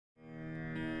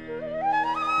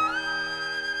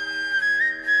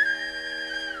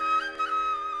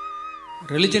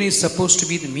religion is supposed to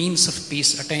be the means of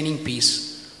peace, attaining peace.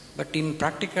 But in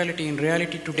practicality, in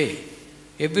reality today,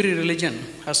 every religion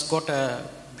has got a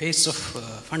base of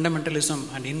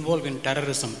fundamentalism and involved in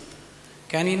terrorism.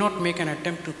 Can he not make an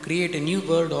attempt to create a new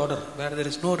world order where there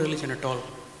is no religion at all?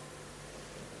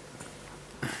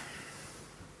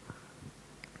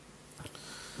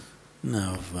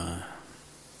 Now,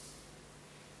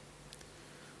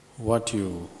 what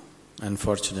you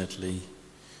unfortunately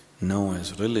know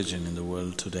as religion in the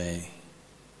world today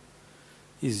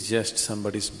is just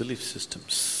somebody's belief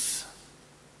systems.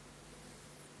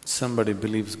 Somebody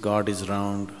believes God is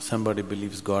round, somebody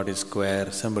believes God is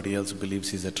square, somebody else believes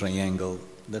he's a triangle.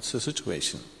 That's the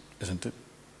situation, isn't it?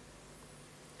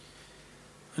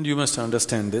 And you must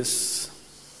understand this.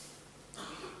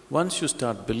 Once you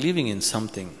start believing in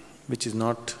something which is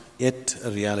not yet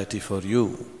a reality for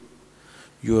you,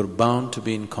 you are bound to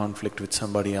be in conflict with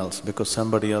somebody else because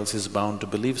somebody else is bound to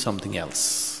believe something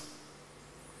else.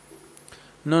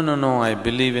 No, I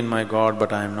believe in my God,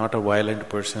 but I am not a violent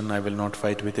person, I will not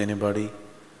fight with anybody.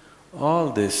 All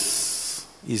this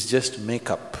is just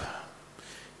make-up.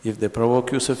 If they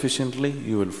provoke you sufficiently,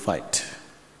 you will fight.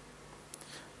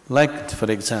 Like,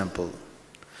 for example,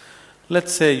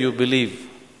 let's say you believe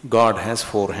God has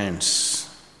 4 hands.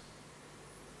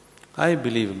 I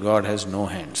believe God has no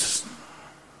hands.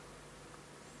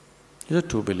 These are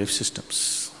 2 belief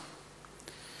systems.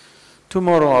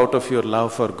 Tomorrow, out of your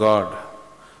love for God,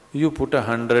 you put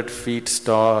 100 feet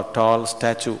tall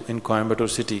statue in Coimbatore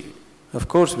city, of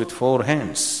course with 4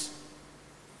 hands.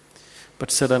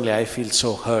 But suddenly I feel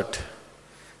so hurt.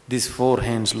 These 4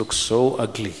 hands look so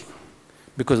ugly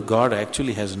because God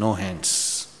actually has no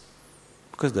hands,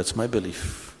 because that's my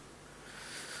belief.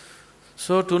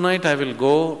 So tonight I will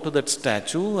go to that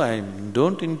statue, I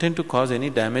don't intend to cause any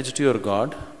damage to your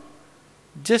God,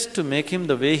 just to make him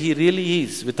the way he really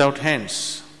is, without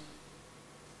hands.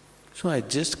 So I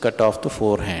just cut off the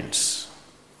 4 hands.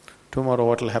 Tomorrow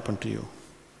what will happen to you?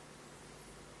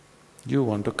 You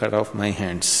want to cut off my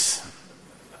hands,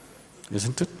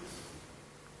 isn't it?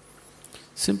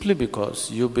 Simply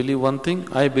because you believe one thing,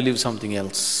 I believe something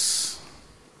else.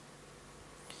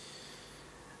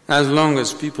 As long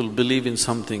as people believe in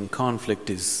something,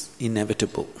 conflict is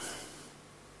inevitable.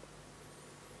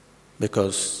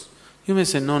 Because you may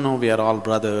say, no, we are all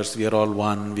brothers, we are all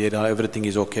one, everything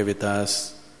is okay with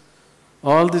us.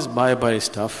 All this bye-bye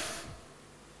stuff,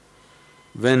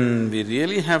 when we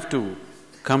really have to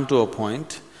come to a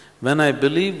point, when I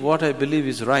believe what I believe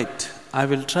is right, I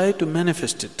will try to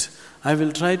manifest it. I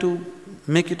will try to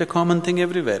make it a common thing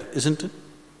everywhere, isn't it?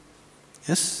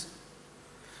 Yes?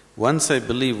 Once I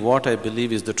believe what I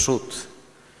believe is the truth,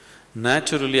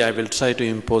 naturally I will try to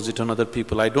impose it on other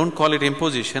people. I don't call it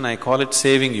imposition, I call it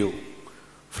saving you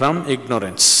from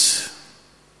ignorance.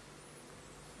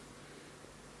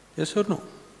 Yes or no?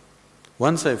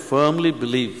 Once I firmly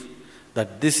believe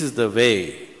that this is the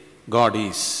way God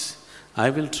is, I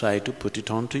will try to put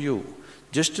it on to you,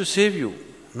 just to save you,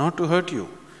 not to hurt you.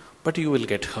 But you will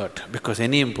get hurt because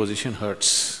any imposition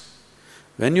hurts.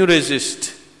 When you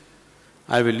resist,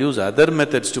 I will use other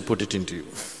methods to put it into you,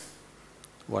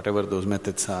 whatever those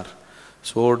methods are.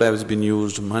 Sword has been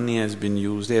used, money has been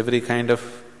used, every kind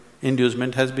of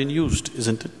inducement has been used,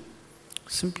 isn't it?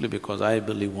 Simply because I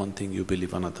believe one thing, you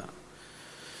believe another.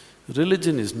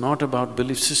 Religion is not about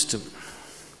belief system.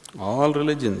 All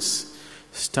religions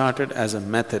started as a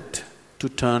method to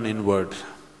turn inward.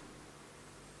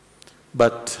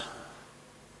 But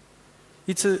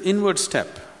it's an inward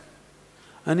step.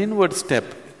 An inward step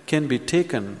can be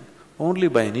taken only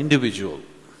by an individual,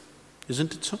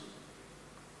 isn't it so?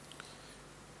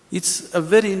 It's a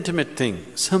very intimate thing,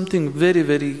 something very,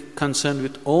 very concerned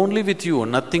with only with you,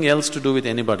 nothing else to do with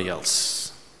anybody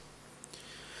else.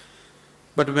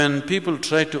 But when people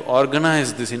try to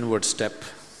organize this inward step,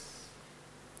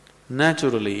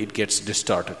 naturally it gets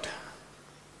distorted.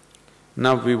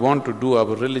 Now we want to do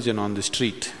our religion on the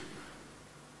street.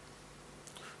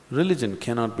 Religion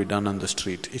cannot be done on the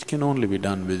street, it can only be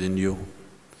done within you.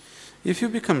 If you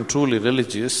become truly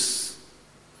religious,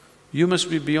 you must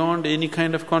be beyond any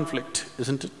kind of conflict,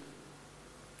 isn't it?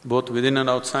 Both within and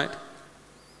outside.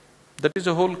 That is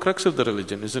the whole crux of the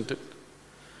religion, isn't it?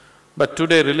 But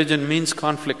today religion means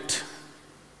conflict.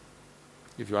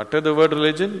 If you utter the word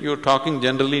religion, you're talking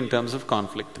generally in terms of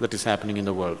conflict that is happening in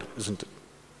the world, isn't it?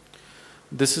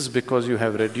 This is because you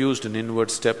have reduced an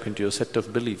inward step into your set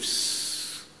of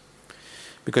beliefs.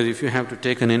 Because if you have to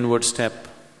take an inward step,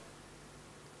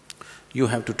 you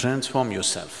have to transform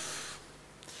yourself.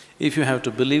 If you have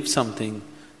to believe something,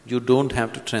 you don't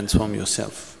have to transform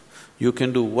yourself. You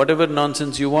can do whatever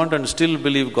nonsense you want and still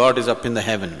believe God is up in the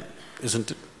heaven.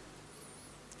 isn't it?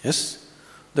 Yes?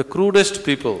 The crudest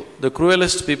people, the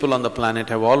cruelest people on the planet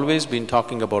have always been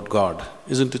talking about God,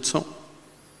 isn't it so?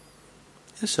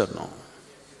 Yes or no?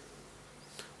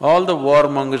 All the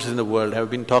warmongers in the world have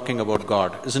been talking about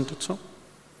God, isn't it so?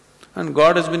 And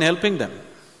God has been helping them.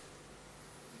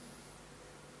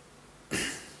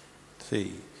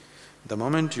 See, the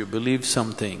moment you believe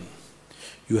something,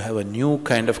 you have a new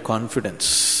kind of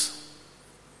confidence.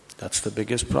 That's the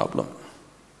biggest problem.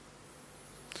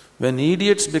 When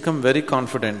idiots become very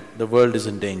confident, the world is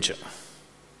in danger.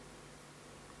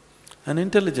 An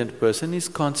intelligent person is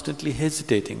constantly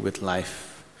hesitating with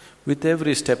life. With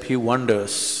every step he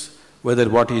wonders whether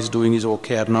what he is doing is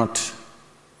okay or not.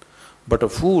 But a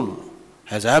fool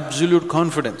has absolute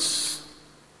confidence.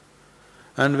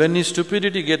 And when his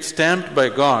stupidity gets stamped by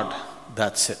God,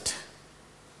 that's it.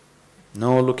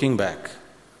 No looking back.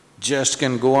 Just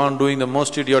can go on doing the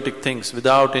most idiotic things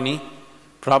without any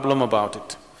problem about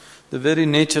it. The very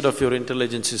nature of your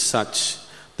intelligence is such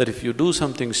that if you do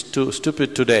something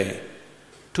stupid today,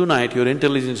 tonight your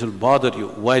intelligence will bother you,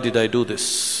 why did I do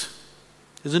this?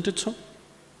 Isn't it so?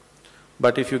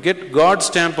 But if you get God's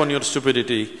stamp on your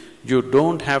stupidity, you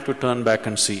don't have to turn back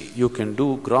and see. You can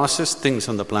do grossest things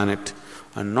on the planet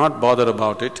and not bother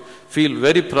about it, feel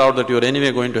very proud that you're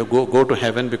anyway going to go to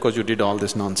heaven because you did all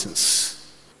this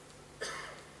nonsense.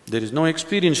 There is no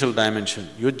experiential dimension,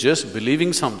 you're just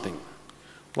believing something.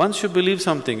 Once you believe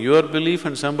something, your belief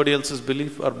and somebody else's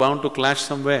belief are bound to clash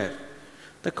somewhere.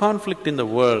 The conflict in the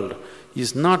world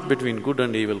is not between good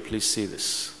and evil, please see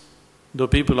this. Though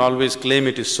people always claim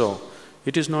it is so,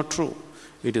 it is not true.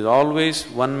 It is always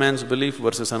one man's belief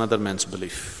versus another man's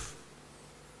belief.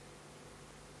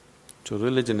 So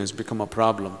religion has become a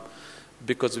problem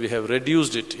because we have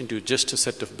reduced it into just a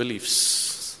set of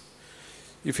beliefs.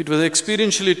 If it was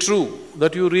experientially true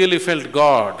that you really felt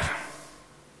God,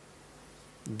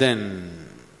 then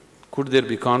could there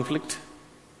be conflict?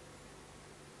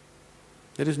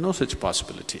 There is no such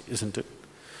possibility, isn't it?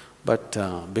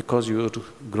 But because you're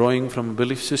growing from a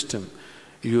belief system,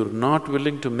 you're not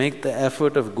willing to make the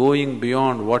effort of going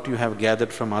beyond what you have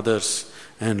gathered from others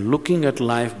and looking at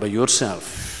life by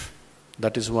yourself.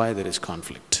 That is why there is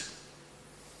conflict.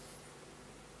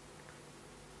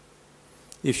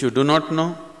 If you do not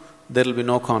know, there will be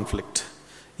no conflict.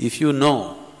 If you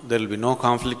know, there will be no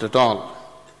conflict at all.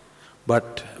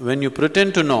 But when you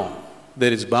pretend to know,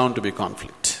 there is bound to be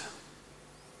conflict.